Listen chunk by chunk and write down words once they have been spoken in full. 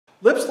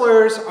Lip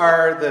slurs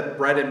are the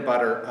bread and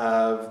butter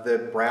of the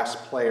brass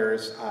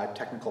player's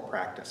technical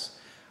practice.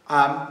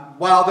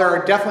 While there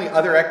are definitely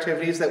other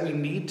activities that we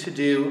need to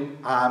do,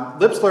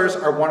 lip slurs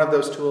are one of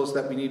those tools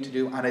that we need to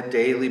do on a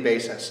daily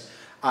basis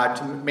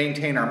to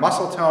maintain our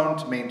muscle tone,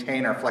 to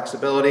maintain our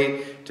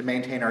flexibility, to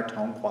maintain our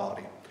tone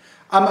quality.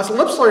 A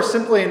lip slur,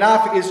 simply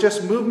enough, is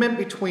just movement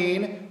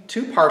between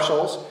two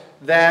partials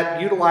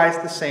that utilize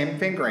the same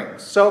fingering.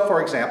 So,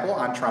 for example,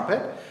 on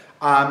trumpet,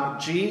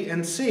 G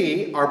and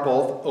C are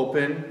both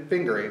open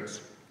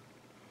fingerings.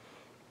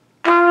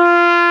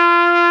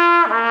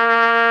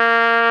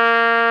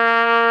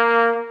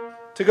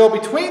 To go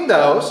between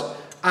those,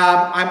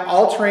 I'm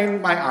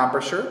altering my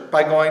embouchure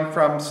by going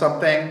from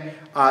something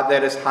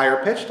that is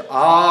higher pitched,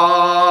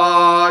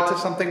 ah, to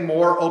something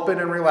more open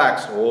and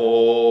relaxed,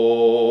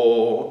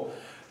 oh.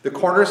 The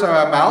corners of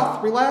my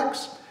mouth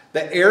relax,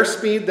 the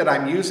airspeed that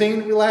I'm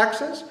using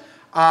relaxes,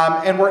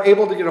 and we're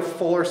able to get a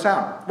fuller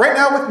sound. Right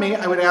now with me,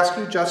 I would ask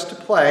you just to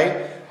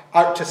play,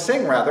 to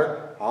sing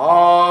rather, oh.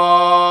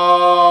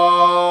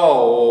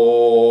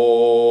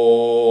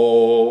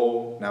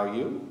 Now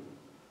you.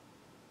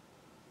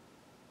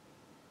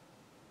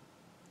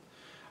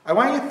 I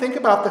want you to think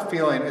about the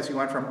feeling as you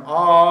went from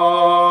oh.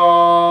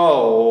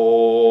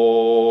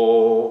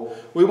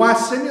 We want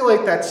to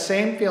simulate that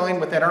same feeling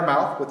within our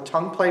mouth with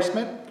tongue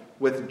placement,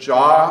 with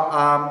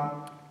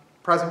jaw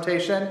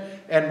presentation,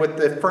 and with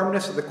the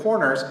firmness of the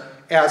corners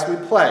as we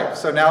play.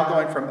 So now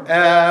going from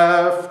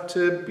F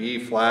to B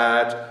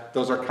flat,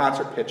 those are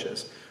concert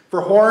pitches.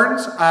 For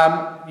horns,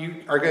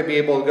 you are going to be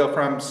able to go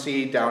from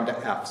C down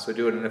to F, so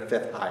do it in a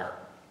fifth higher.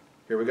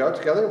 Here we go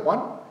together,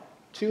 1,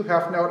 2,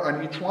 half note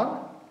on each one.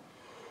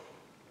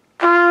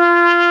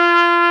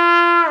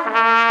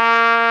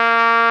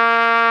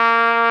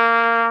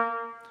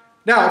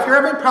 Now, if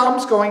you're having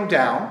problems going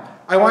down,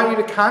 I want you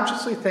to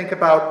consciously think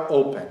about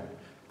open,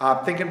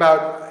 thinking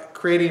about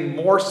creating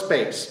more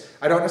space.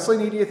 I don't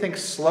necessarily need you to think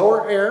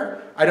slower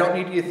air. I don't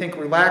need you to think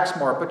relax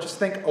more, but just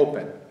think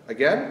open.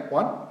 Again,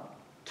 1,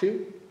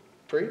 2,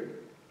 3.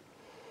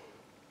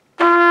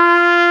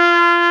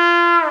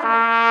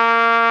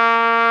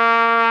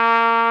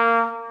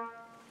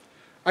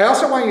 I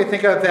also want you to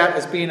think of that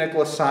as being a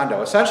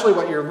glissando. Essentially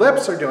what your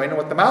lips are doing and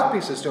what the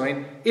mouthpiece is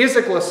doing is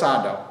a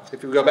glissando.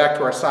 If we go back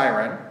to our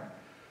siren.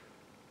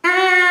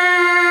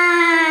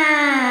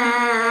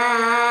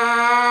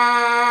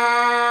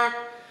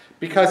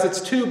 Because its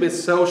tube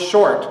is so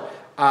short,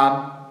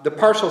 the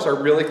partials are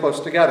really close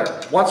together.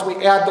 Once we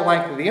add the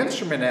length of the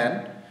instrument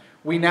in,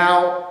 we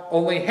now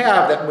only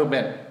have that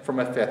movement from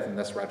a fifth in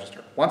this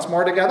register. Once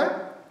more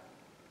together.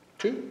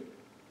 2,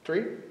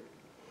 3.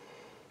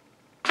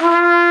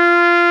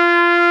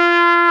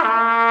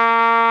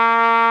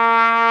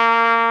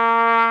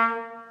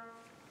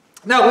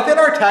 Now, within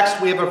our text,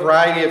 we have a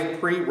variety of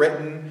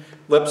pre-written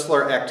lip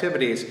slur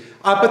activities,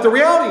 but the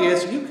reality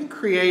is you can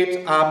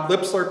create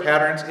lip slur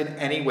patterns in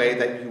any way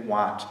that you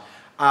want.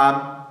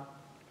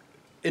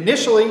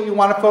 Initially, you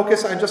want to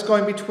focus on just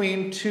going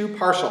between two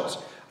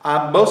partials.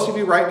 Most of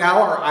you right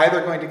now are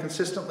either going to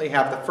consistently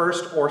have the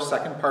first or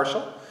second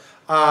partial.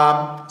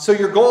 So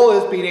your goal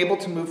is being able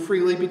to move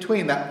freely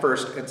between that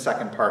first and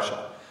second partial.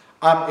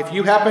 If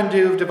you happen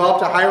to have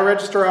developed a higher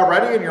register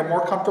already and you're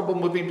more comfortable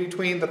moving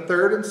between the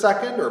third and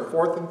second or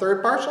fourth and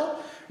third partial,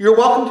 you're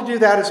welcome to do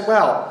that as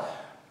well.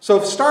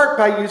 So start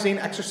by using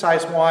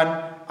exercise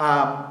 1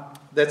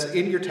 that's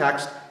in your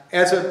text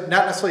as a,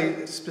 not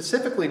necessarily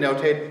specifically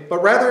notated,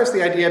 but rather as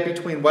the idea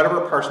between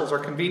whatever partials are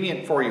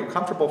convenient for you,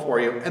 comfortable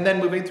for you, and then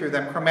moving through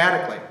them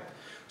chromatically.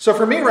 So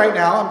for me right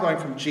now, I'm going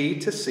from G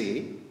to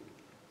C.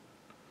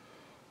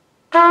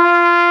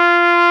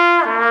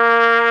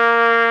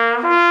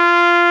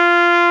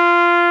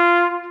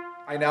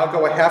 I now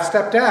go a half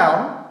step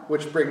down,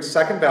 which brings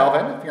second valve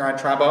in. If you're on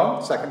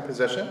trombone, second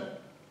position.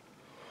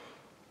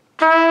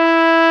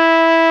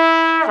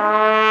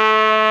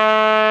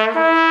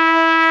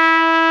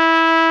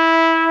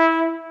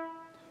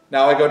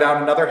 Now I go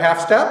down another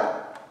half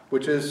step,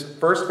 which is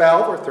first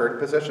valve or third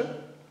position.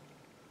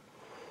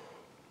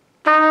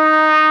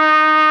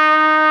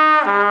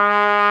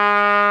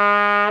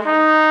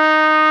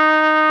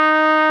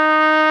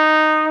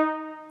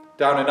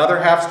 Down another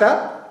half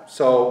step.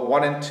 So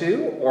 1 and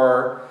 2,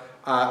 or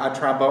on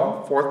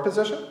trombone, fourth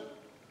position.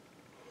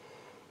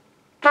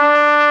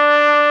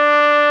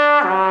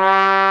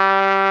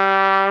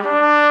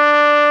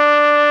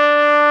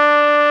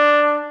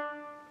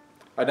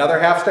 Another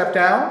half step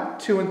down,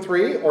 2 and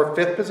 3, or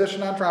fifth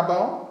position on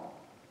trombone.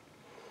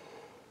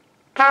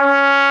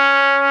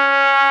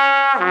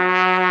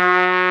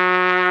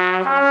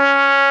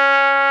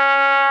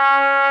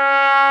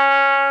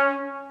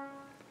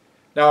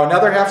 Now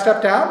another half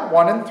step down,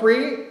 1 and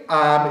 3.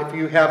 If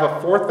you have a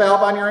fourth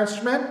valve on your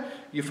instrument,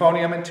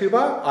 euphonium and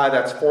tuba,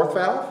 that's fourth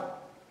valve.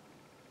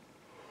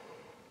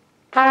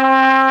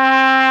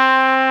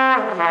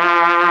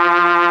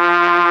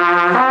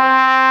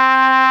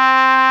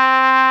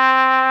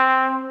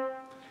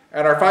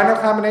 And our final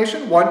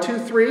combination, 1, 2,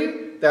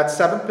 3, that's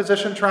 7th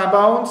position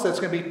trombones. That's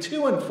going to be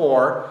 2 and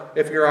 4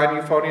 if you're on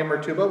euphonium or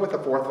tuba with a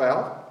 4th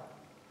valve.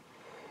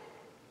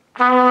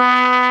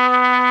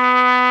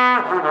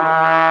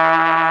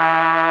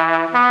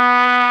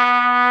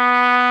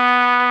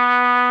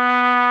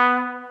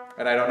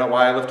 And I don't know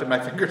why I lifted my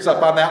fingers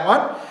up on that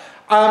one.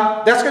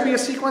 That's going to be a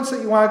sequence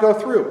that you want to go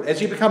through.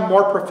 As you become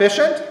more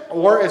proficient,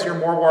 or as you're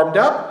more warmed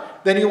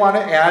up, then you want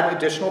to add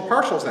additional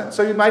partials in.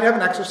 So you might have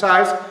an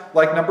exercise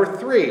like number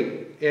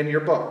 3 in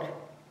your book.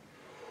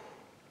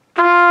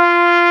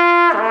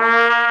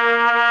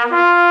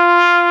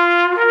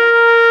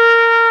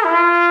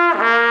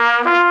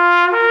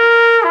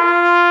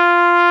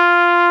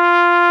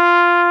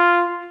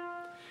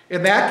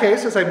 In that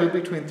case, as I move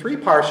between 3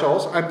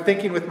 partials, I'm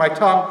thinking with my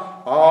tongue,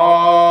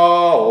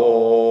 ah,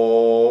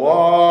 oh,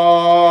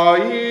 ah,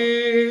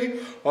 ee,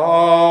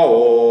 ah,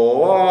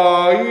 oh,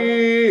 ah,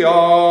 ee,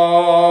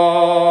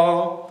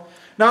 ah.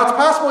 Now, it's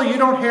possible you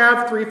don't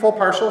have 3 full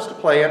partials to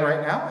play in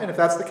right now, and if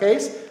that's the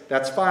case,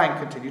 that's fine.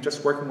 Continue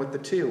just working with the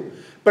 2.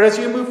 But as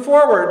you move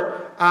forward,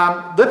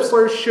 lip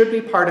slurs should be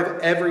part of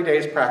every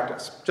day's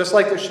practice. Just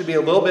like there should be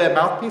a little bit of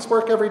mouthpiece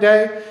work every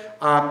day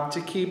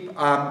to keep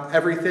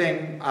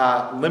everything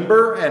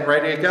limber and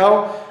ready to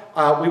go,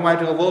 we want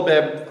to do a little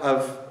bit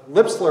of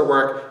lip slur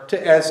work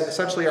as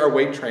essentially our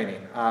weight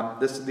training.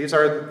 These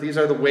are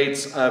the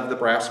weights of the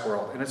brass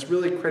world, and it's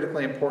really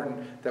critically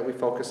important that we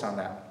focus on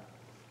that.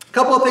 A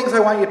couple of things I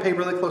want you to pay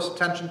really close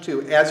attention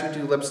to as you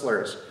do lip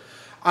slurs.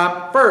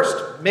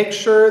 First, make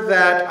sure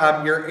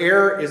that your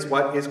air is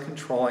what is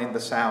controlling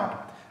the sound.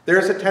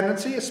 There's a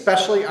tendency,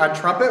 especially on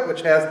trumpet,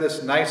 which has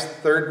this nice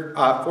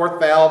 4th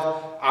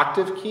valve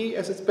octave key,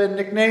 as it's been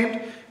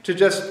nicknamed, to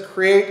just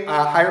create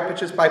higher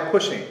pitches by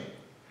pushing.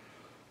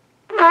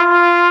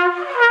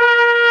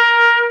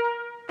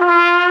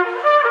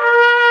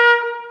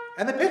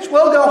 And the pitch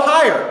will go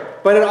higher,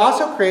 but it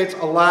also creates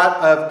a lot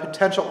of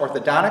potential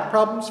orthodontic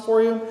problems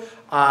for you,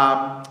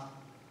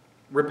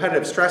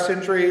 repetitive stress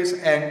injuries,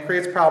 and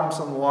creates problems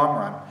in the long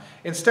run.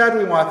 Instead,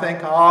 we want to think,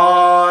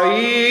 ah,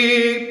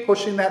 ee,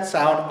 pushing that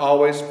sound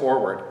always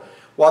forward.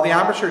 While the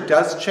embouchure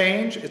does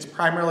change, it's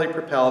primarily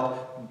propelled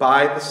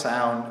by the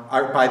sound,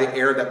 or by the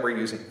air that we're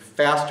using.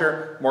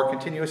 Faster, more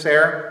continuous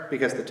air,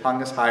 because the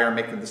tongue is higher,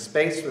 making the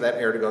space for that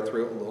air to go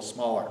through a little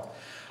smaller.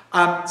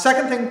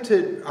 Second thing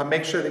to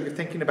make sure that you're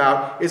thinking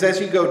about is as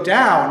you go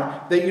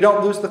down, that you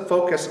don't lose the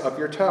focus of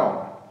your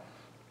tone.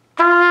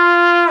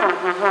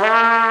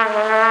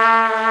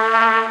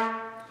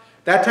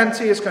 That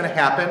tendency is going to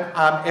happen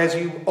as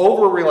you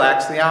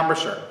over-relax the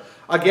embouchure.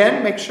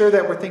 Again, make sure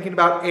that we're thinking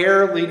about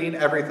air leading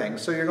everything.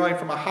 So you're going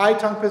from a high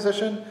tongue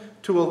position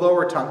to a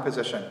lower tongue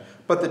position.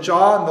 But the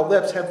jaw and the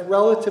lips have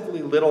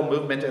relatively little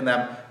movement in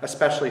them,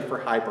 especially for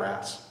high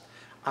brass.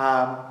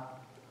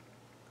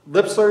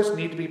 Lip slurs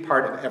need to be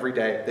part of every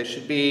day. They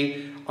should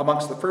be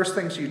amongst the first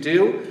things you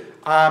do.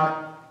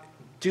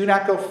 Do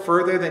not go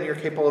further than you're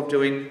capable of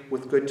doing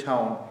with good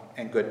tone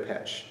and good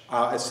pitch.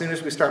 As soon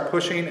as we start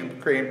pushing and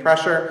creating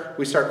pressure,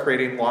 we start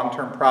creating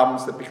long-term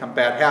problems that become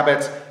bad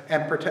habits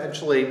and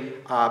potentially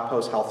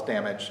pose health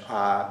damage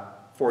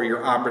for your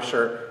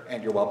embouchure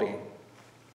and your well-being.